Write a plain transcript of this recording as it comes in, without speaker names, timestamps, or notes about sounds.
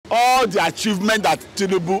all the achievement that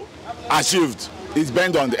Tinubu achieved is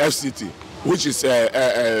based on the FCT, which is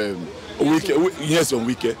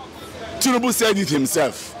Wike. Tinubu said it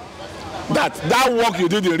himself that work you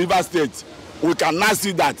did in River State, we can now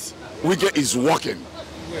see that Wike is working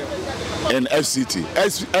in FCT.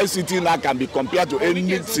 FCT now can be compared to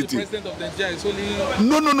any city.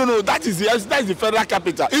 No. That is the federal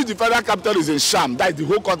capital. If the federal capital is in sham, that is the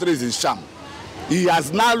whole country is in sham. He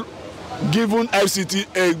has now given FCT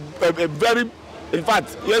a very, in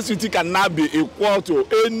fact, FCT can now be equal to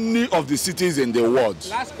any of the cities in the world.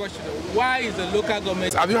 Last question: why is the local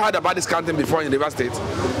government? Have you heard about this counting before in River State?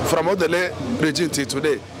 From Odele regime till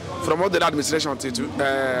today, from Odele administration till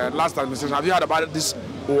last administration, have you heard about this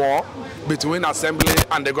war between assembly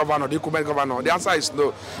and the governor, the incumbent governor? The answer is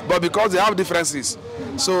no. But because they have differences,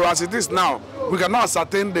 so as it is now, we cannot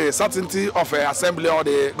ascertain the certainty of assembly or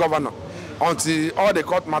the governor until all the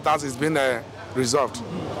court matters is being resolved.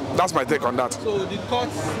 That's my take on that. So the court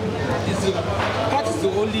is the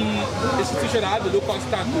only institution that has the local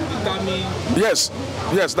stand to determine. Yes,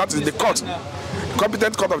 that is the court.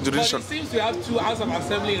 Competent court of jurisdiction. But it seems to have two houses of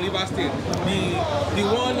assembly in River State. The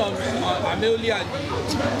one on Amelia and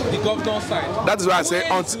the governor's side. That is why I say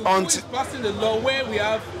on passing the law where we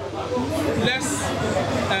have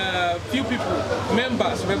few people,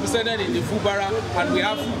 members represented in the Fubara, and we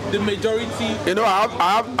have the majority. You know, I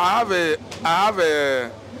have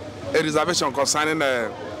a reservation concerning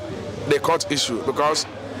the court issue, because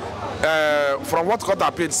from what court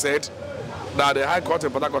appeal said, that the High Court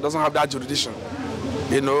in Port Harcourt doesn't have that jurisdiction,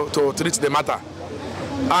 you know, to treat the matter.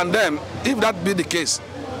 And then, if that be the case,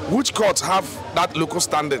 which courts have that local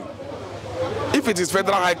standing? If it is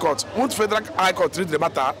Federal High Court, won't Federal High Court treat the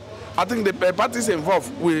matter? I think the parties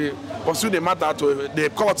involved will pursue the matter to the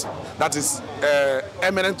court that is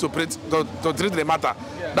eminent to treat the matter.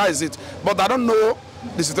 That is it. But I don't know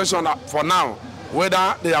the situation for now,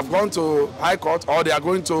 whether they have gone to High Court or they are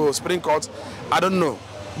going to Supreme Court. I don't know.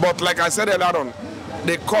 But like I said earlier on,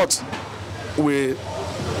 the court will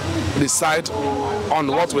decide on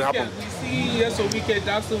what will happen. We see Wike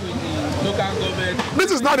dancing with the local government.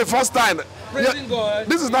 This is not the first time. Praising God.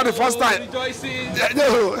 This is not the first time. Rejoicing.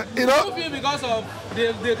 You know, because of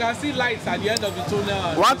they can see lights at the end of the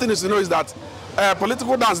tunnel. One thing is to know is that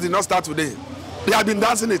political dance did not start today. They have been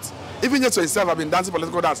dancing it. Even Yeso himself have been dancing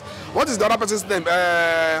political dance. What is the other person's name?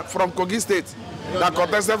 From Kogi State, that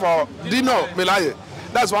contested for Dino Melaye.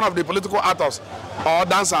 That's one of the political actors or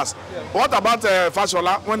dancers. What about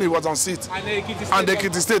Fashola when he was on seat? And the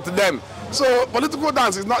Ekiti State then. So political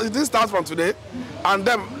dance is not. It didn't start from today, and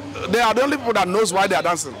them. They are the only people that knows why they are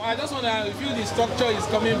dancing. I just want to feel the structure is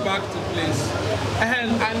coming back to place.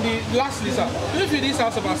 And lastly, sir, if this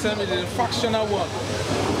House of Assembly, the factional one,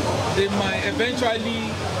 they might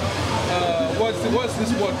eventually, what's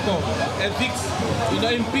this word called? Evict,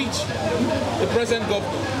 impeach the present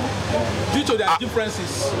governor due to their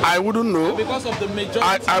differences. I wouldn't know. Because of the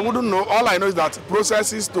majority. I wouldn't know. All I know is that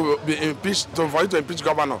processes to be impeached, for you to impeach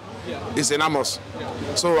governor, is enormous.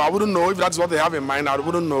 So I wouldn't know if that's what they have in mind. I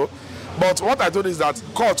wouldn't know. But what I told is that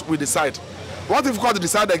court will decide. What if court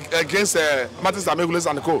decide against Martin Samegules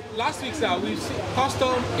and co? Last week, sir, we've seen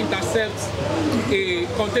custom intercepts a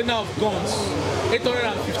container of guns,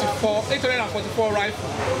 844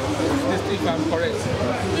 rifles, if I'm correct.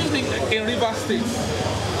 What do you think in River State?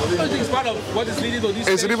 What do you think is part of what is leading to this?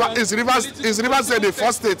 It's River State the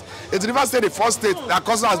first state. It's River State the first state that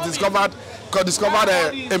Custom has discovered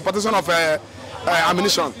importation of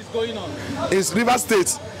ammunition. It's River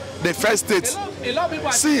State, the first state. A lot of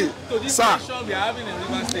people see, sir, we are having in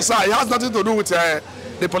River State. Sir, it has nothing to do with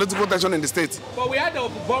the political tension in the state. But we had a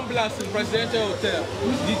bomb blast in Presidential Hotel,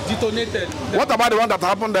 detonated. What about the one that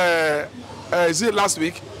happened? Is it last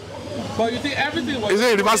week? But you think everything was? Is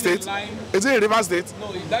it in River State? Is it in River State?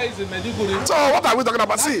 No, that is in Meduguri. So what are we talking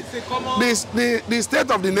about? See, the state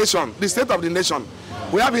of the nation,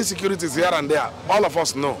 we have insecurities here and there. All of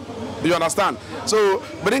us know. Do you understand? So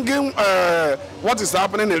bringing what is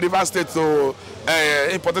happening in River State to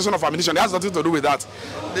importation of ammunition, it has nothing to do with that.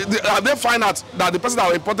 They find out that the person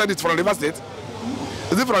that imported it from River State,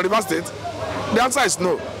 is it from River State? The answer is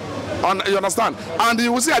no. You understand? And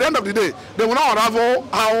you will see at the end of the day, they will not unravel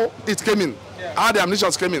how it came in, how the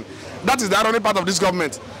ammunition came in. That is the ironic part of this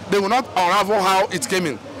government. They will not unravel how it came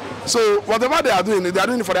in. So whatever they are doing it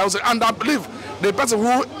for their own sake. And I believe the person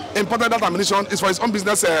who imported that ammunition is for his own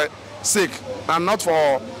business sake and not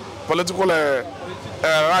for political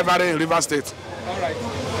rivalry in River State. All right.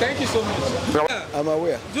 Thank you so much. I'm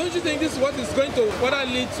aware. Don't you think this is what is going to further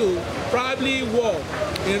lead to probably war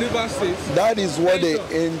in River State? That is what they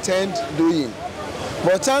intend doing.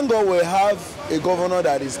 But thank God we have a governor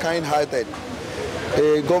that is kind-hearted,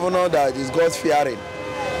 a governor that is God-fearing,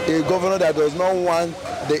 a governor that does not want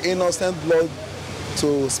the innocent blood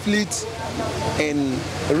to split in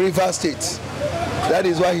River State. That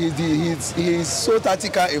is why he's so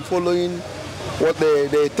tactical in following what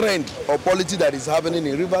the trend or policy that is happening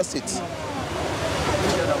in River State.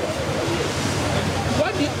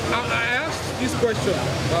 I asked this question,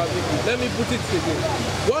 let me put it again.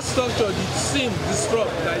 What structure did SIM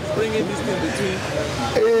disrupt that is bringing this thing between?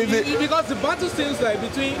 Because the battle seems like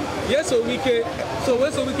between Wike, so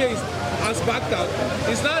Wike has backed out.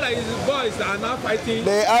 It's not like the boys that are now fighting.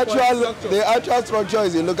 The actual structure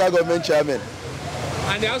is the local government chairman.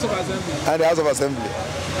 And the House of Assembly. And the House of Assembly.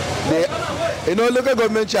 Local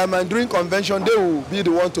government chairman during convention, they will be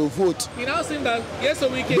the one to vote. It now seems that they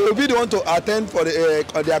will be the one to attend for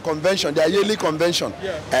their convention, their yearly convention.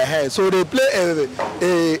 Yeah. So they play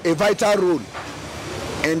a vital role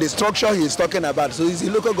in the structure he's talking about. So it's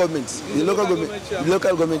the local government, the local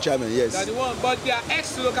government chairman, yes. They're the one, but they are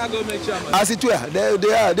ex-local government chairman. As it were,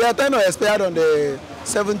 their tenure expired on the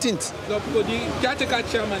 17th. So the caretaker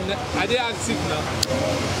chairman, are they active now?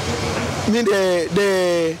 I mean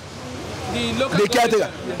the caretaker.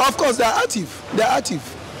 Of course, they are active. They are active.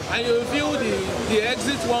 And you feel the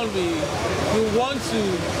exit one way, you want to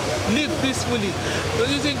live peacefully. Don't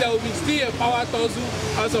you think there will be still a power tussle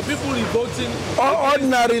and some people revolting?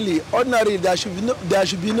 Ordinarily, there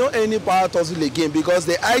should be no any power tussle again, because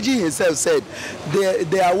the IG himself said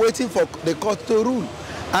they are waiting for the court to rule.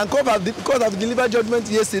 And court have delivered judgment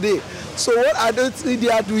yesterday. So what are they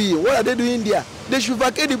doing? What are they doing there? They should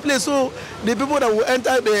vacate the place so the people that will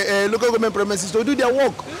enter the local government premises to do their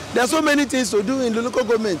work. There are so many things to do in the local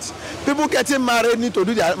government. People getting married need to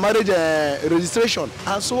do their marriage registration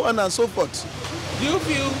and so on and so forth. Do you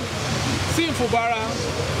feel Gov Fubara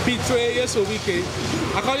betray Wike?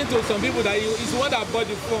 According to some people, that he's the one that bought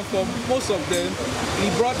the phone for most of them. He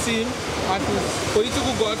brought him as his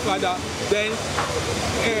political godfather. Then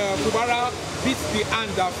Fubara beat the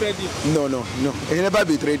hand that fed him. No. He never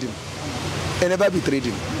betrayed him. He never betrayed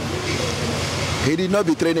him. He did not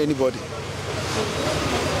betray anybody.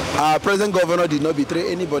 Our present governor did not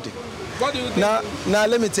betray anybody. What do you think? Now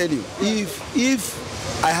let me tell you, if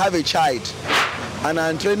I have a child and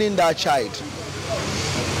I'm training that child,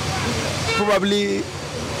 probably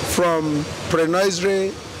from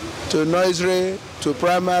pre-nursery to nursery to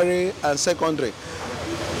primary and secondary,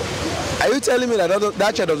 are you telling me that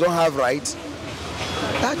that child doesn't have rights?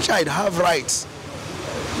 That child have rights.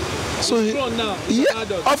 So he's grown now.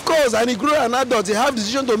 Of course, and he grew an adult. He have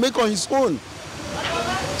decision to make on his own.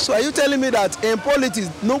 So are you telling me that in politics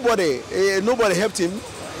nobody helped him,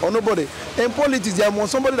 or nobody? In politics there was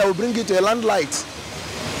somebody that will bring you to a limelight.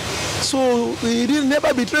 So he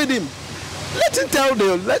never betrayed him. Let him tell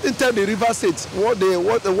the River State what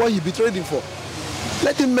he betrayed him for.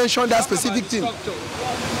 Let him mention that specific thing.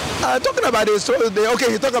 Talking about the structure.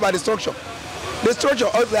 Okay, he talked about the structure. The structure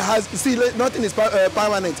nothing is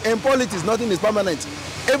permanent. In politics, nothing is permanent.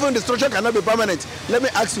 Even the structure cannot be permanent. Let me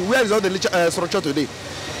ask you, where is all the structure today?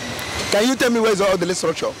 Can you tell me where is all the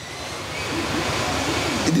structure?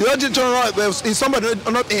 Is somebody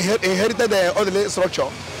not inherited all the structure?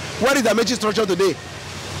 What is the Amechi structure today?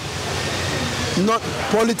 Not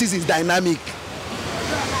politics is dynamic.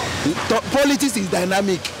 Politics is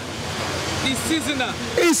dynamic. It's seasonal.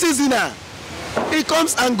 It's seasonal. It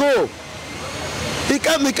comes and go. It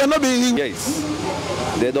cannot be. Yes,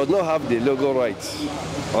 they do not have the legal right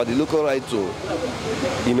or the local right to,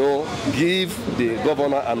 give the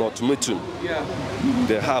governor an ultimatum. Yeah.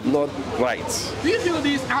 They have not rights. Do you feel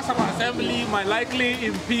this House of Assembly might likely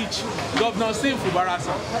impeach Governor Gov Fubara?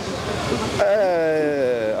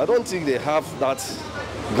 I don't think they have that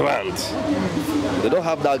grant. They don't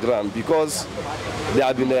have that grant because they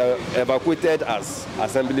have been evacuated as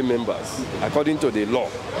assembly members according to the law.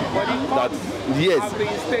 But that yes. Have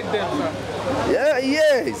reinstated them, sir? Yeah,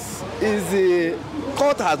 yes. The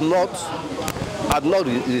court has not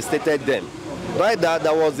reinstated them. Right,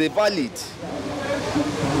 there was a valid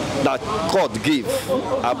that court gave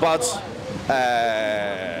about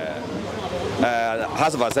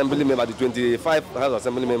House of Assembly members, the 25 House of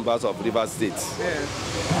Assembly members of River State. Yeah.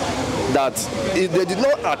 That if they did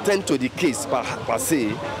not attend to the case per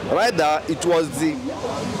se, rather it was the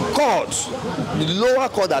court, the lower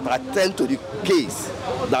court that attended to the case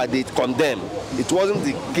that they condemned. It wasn't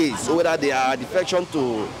the case whether they are defection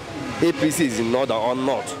to APC is in order or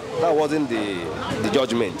not. That wasn't the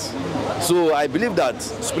judgment. So I believe that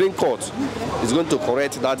Supreme Court is going to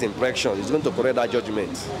correct that impression. It's going to correct that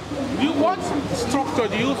judgment. What structure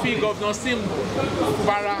do you feel Governor Sim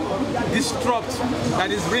Fubara disrupt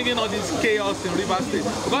that is bringing all this chaos in Rivers State?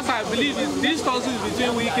 Because I believe this tussle is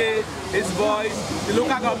between Wike, his boys, the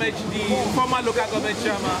local government, the former local government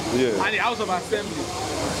chairman, and the House of Assembly.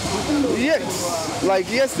 Yes, like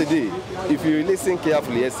yesterday, if you listen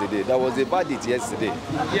carefully yesterday, there was a verdict yesterday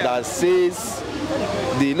that says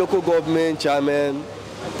the local government chairman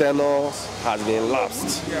tenure has been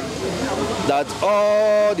lapsed. That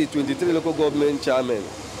all the 23 local government chairmen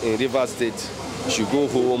in Rivers State should go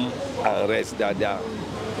home and rest.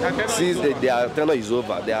 Since their tenure is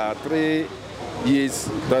over, there are 3 years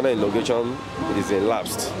tenure inauguration is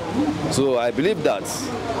elapsed. So I believe that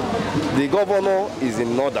the governor is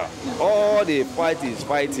in order. All the fight is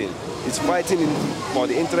fighting for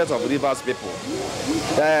the interest of Rivers people.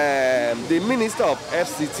 The minister of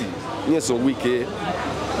FCT, Wike,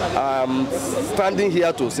 standing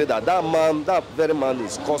here to say that that very man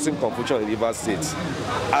is causing confusion in Rivers State.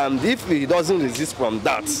 And if he doesn't resist from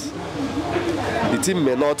that, the team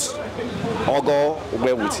may not go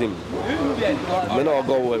well with him. May not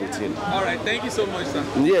go well with him. All right, thank you so much, sir.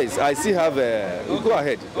 Yes, I still have a... Go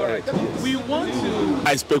ahead. Go ahead. Yes. We want to...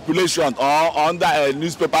 A speculation or under a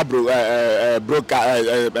newspaper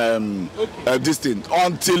this thing,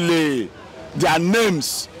 until their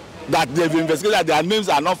names that they've investigated, their names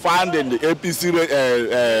are not found in the APC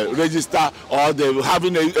register, or they're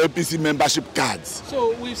having APC membership cards.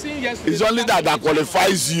 So we've seen yesterday... It's only that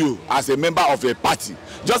qualifies you as a member of a party.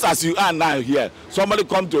 Just as you are now here, somebody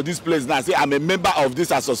come to this place now and say, I'm a member of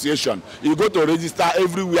this association. You go to register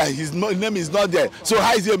everywhere, his name is not there. So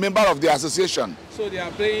how is he a member of the association? So they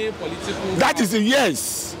are playing political... That is a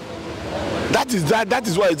yes. That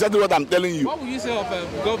is what exactly what I'm telling you. What would you say of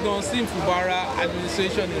Governor Sim Fubara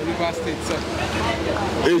administration in Rivers State, sir?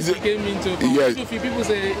 Came into yes. People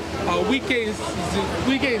say Wike is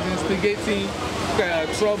instigating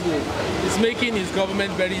trouble. It's making his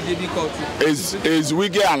government very difficult. Is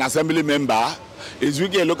Wike an assembly member? Is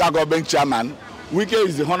Wike a local government chairman? Wike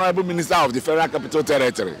is the Honorable Minister of the Federal Capital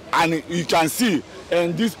Territory. And you can see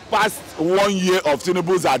in this past 1 year of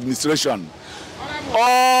Tinubu's administration,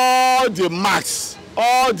 all the marks,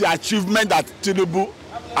 all the achievement that Tinubu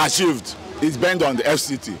achieved is based on the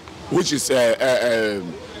FCT, which is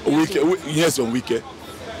Wike.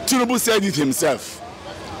 Tinubu said it himself,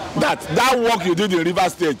 that work you did in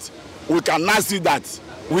Rivers State, we can now see that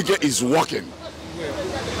Wike is working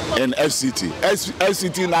in FCT.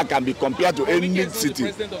 FCT now can be compared to any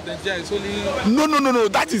city. No.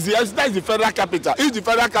 That is the federal capital. If the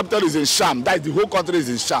federal capital is in sham, that is the whole country is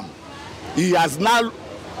in sham. He has now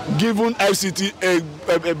given FCT a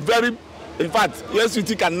very, in fact,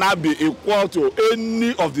 FCT can now be equal to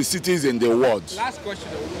any of the cities in the world. Last question: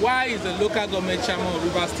 why is the local government chairman of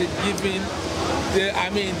Rivers State giving the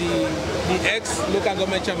ex-local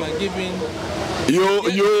government chairman giving?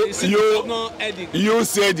 You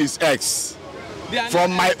said it's ex.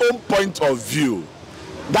 From my own point of view,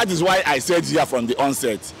 that is why I said here from the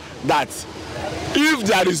onset that if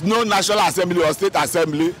there is no National Assembly or State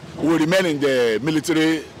Assembly, will remain in the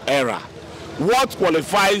military era. What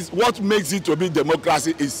qualifies, what makes it to be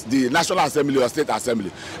democracy is the National Assembly or State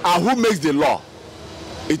Assembly. And who makes the law?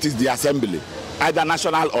 It is the Assembly, either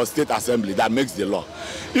National or State Assembly, that makes the law.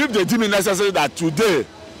 If they deem it necessary that today,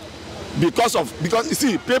 because you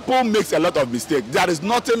see, people make a lot of mistakes. There is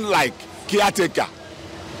nothing like caretaker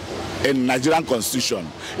in Nigerian Constitution.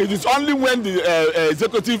 It is only when the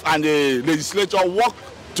executive and the legislature work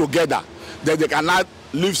together that they cannot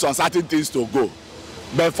leave some certain things to go.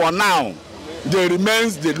 But for now, there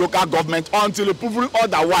remains the local government until proven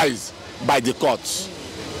otherwise by the courts.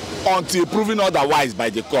 Until proven otherwise by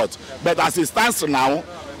the court. But as it stands now,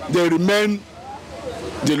 they remain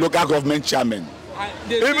the local government chairman.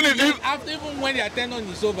 Even when their tenure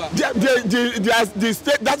is over. The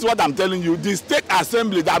state, that's what I'm telling you. The state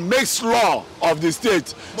assembly that makes law of the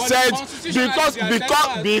state said because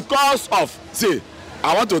of, see,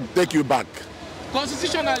 I want to take you back.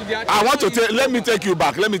 Constitutionally, let me take you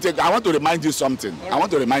back. I want to remind you something. Right. I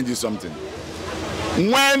want to remind you something.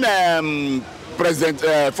 When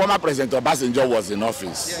former President Obasanjo was in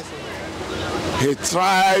office, yes, he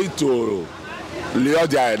tried to lure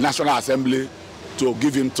the National Assembly to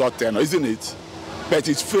give him third tenure, isn't it? But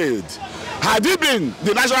it failed. Had it been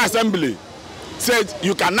the National Assembly said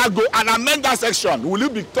you cannot go and amend that section, will you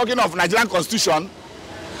be talking of Nigerian Constitution?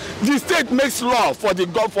 The state makes law for the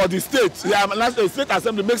state. The State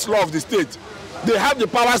Assembly makes law of the state. They have the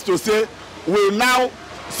powers to say, we now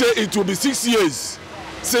say it will be 6 years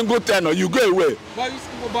single tenor, you go away. But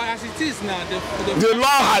as it is now, the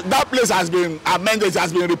law, that place has been amended, it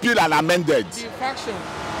has been repealed and amended. The faction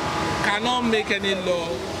cannot make any law.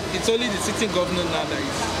 It's only the sitting governor now that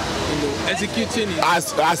is, executing it.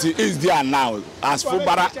 As he is there now, as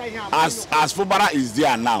Fubara is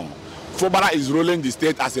there now, Fubara is ruling the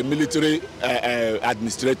state as a military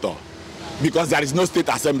administrator, because there is no state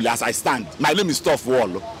assembly as I stand. My name is Stuff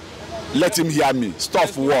Wall. Let him hear me.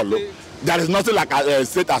 Stuff Wall. There is nothing like a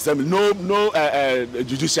state assembly, no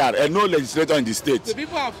judiciary, no legislator in the state. The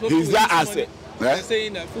people have He's there as they're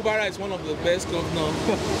saying that Fubara is one of the best governors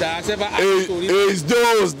that has ever acted. It's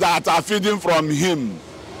those that are feeding from him.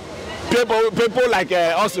 People like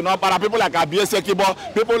Osunopara, people like Abie Sekibo,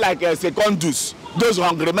 people like Secondus, those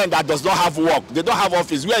hungry men that does not have work. They don't have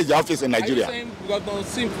office. Where is the office in Nigeria? Are you saying Governor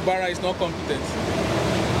Sim Fubara is not competent?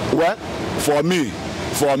 Well, for me,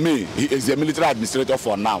 he is a military administrator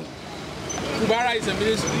for now. Fubara is a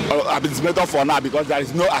military administrator for now because there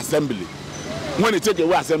is no assembly. When you take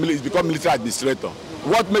away assembly, it's become military administrator.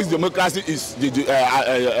 What makes democracy is the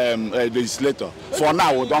legislator. For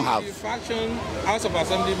now, we don't have. The faction House of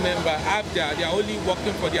Assembly member they are only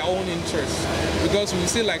working for their own interests, because we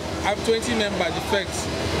see like have 20 members defect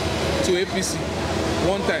to APC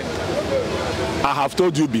one time. I have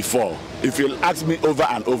told you before. If you ask me over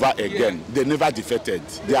and over again, they never defected.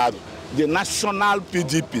 They are. The national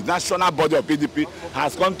PDP, national body of PDP,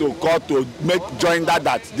 has come to court to join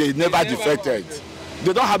that they never defected.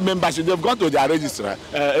 They don't have membership. They've gone to their registrar,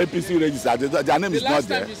 APC registrar. Their name is not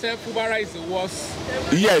there. The last time you said Fubara is the worst.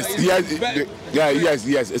 Yes.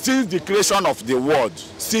 Since the creation of the world,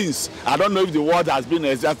 I don't know if the world has been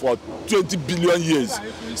exist for 20 billion years.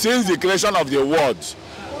 Since the creation of the world,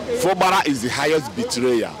 Fubara is the highest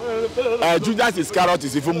betrayer. Judas Iscariot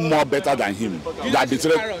is even more better than him. That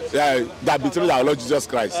betrayed our Lord Jesus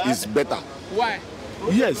Christ is better. Why?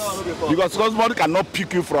 Yes, because somebody cannot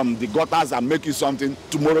pick you from the gutters and make you something.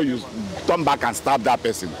 Tomorrow you turn back and stab that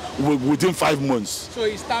person within 5 months. So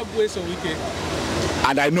he stabbed West on weekend.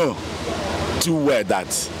 And I know too well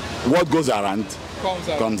that what goes around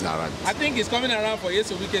comes around. I think he's coming around for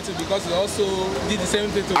Yes Weekend too, because he also did the same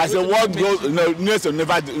thing to. As a what goes, no, Yes will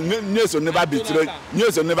never betray. Yes will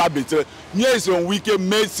never betray. Yes Weekend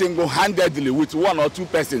made single-handedly with 1 or 2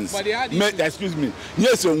 persons. But they had excuse me.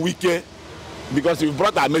 Yes Weekend, because you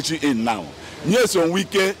brought Amechi in now. Yes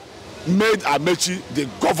Weekend made Amechi the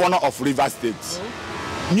governor of Rivers State.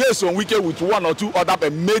 Yes Weekend with 1 or 2 other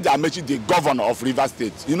people made Amechi the governor of Rivers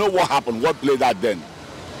State. You know what happened? What played that then?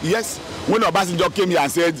 Yes, when Obasanjo came here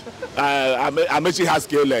and said Amechi has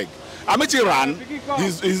scale leg, Amechi ran.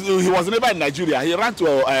 He was never in Nigeria. He ran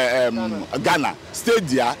to Ghana, stayed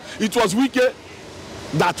there. It was Wike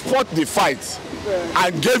that fought the fight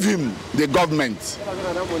and gave him the government.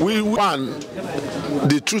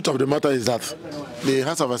 The truth of the matter is that the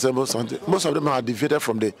House of Assembly, most of them are defeated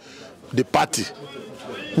from the party,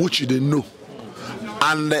 which they know,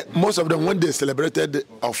 and most of them, when they celebrated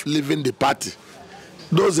of leaving the party,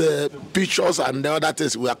 those pictures and the other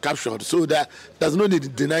things were captured, so there's no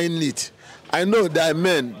need denying it. I know there are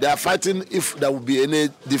men, they are fighting if there will be any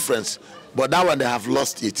difference, but that one they have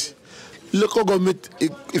lost it. Local government,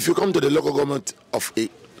 if you come to the local government of a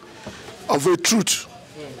truth,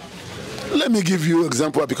 let me give you an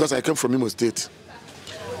example because I come from Imo State.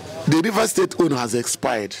 The River State own has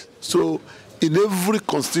expired, so in every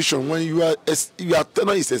constitution, when your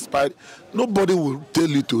tenure is expired, nobody will tell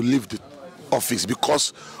you to leave the office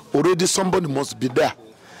because already somebody must be there.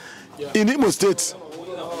 In Imo State,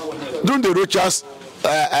 during the Rochas,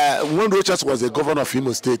 when Rochas was the governor of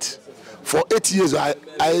Imo State, for 8 years, I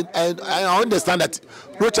understand that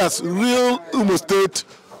Rochas real Imo State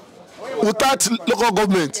without local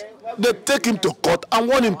government, they take him to court and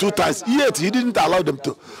won him 2 times. Yet he didn't allow them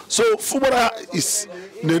to. So Fubara is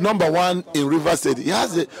the #1 in River State. He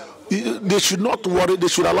has they should not worry. They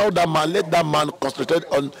should allow that man, let that man concentrate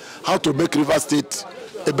on how to make River State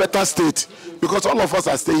a better state. Because all of us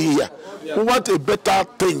are staying here. We want a better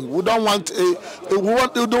thing. We don't want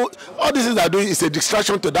all these things they are doing is a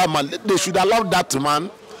distraction to that man. They should allow that man.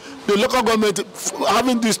 The local government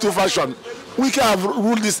having these 2 factions. We can have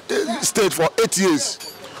ruled this state for 8 years.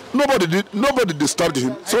 Nobody disturbed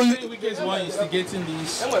him. So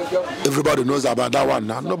everybody knows about that one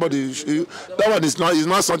now. That one is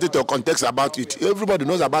not something to context about it. Everybody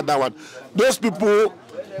knows about that one. Those people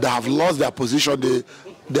that have lost their position,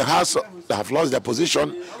 the house that have lost their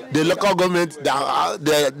position, the local government,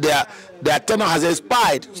 their tenure has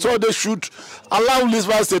expired. So they should allow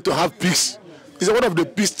Lisbon State to have peace. It's one of the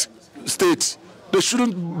peace states. They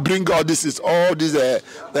shouldn't bring all these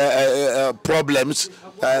problems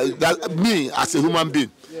me as a human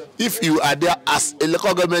being, if you are there as a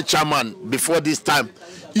local government chairman before this time,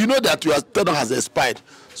 you know that your tenure has expired.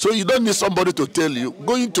 So you don't need somebody to tell you.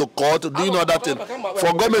 Going to court, doing other things.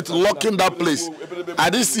 For government locking that place, I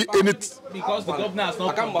didn't see any. Because the governor has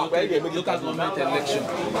not conducted local government election.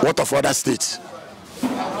 What of other states?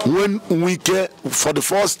 When Wike, for the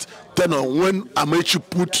first tenure, when Amechi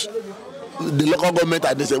put the local government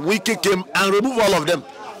and they said Wike came and removed all of them.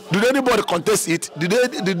 Did anybody contest it? Did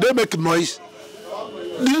they make noise?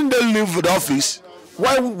 Didn't they leave the office?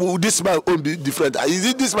 Why would this man own be different? Is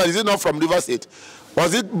it this man? Is it not from River State?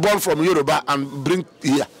 Was it born from Yoruba and bring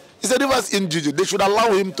here? He said Rivers in Juju. They should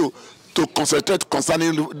allow him to concentrate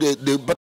concerning the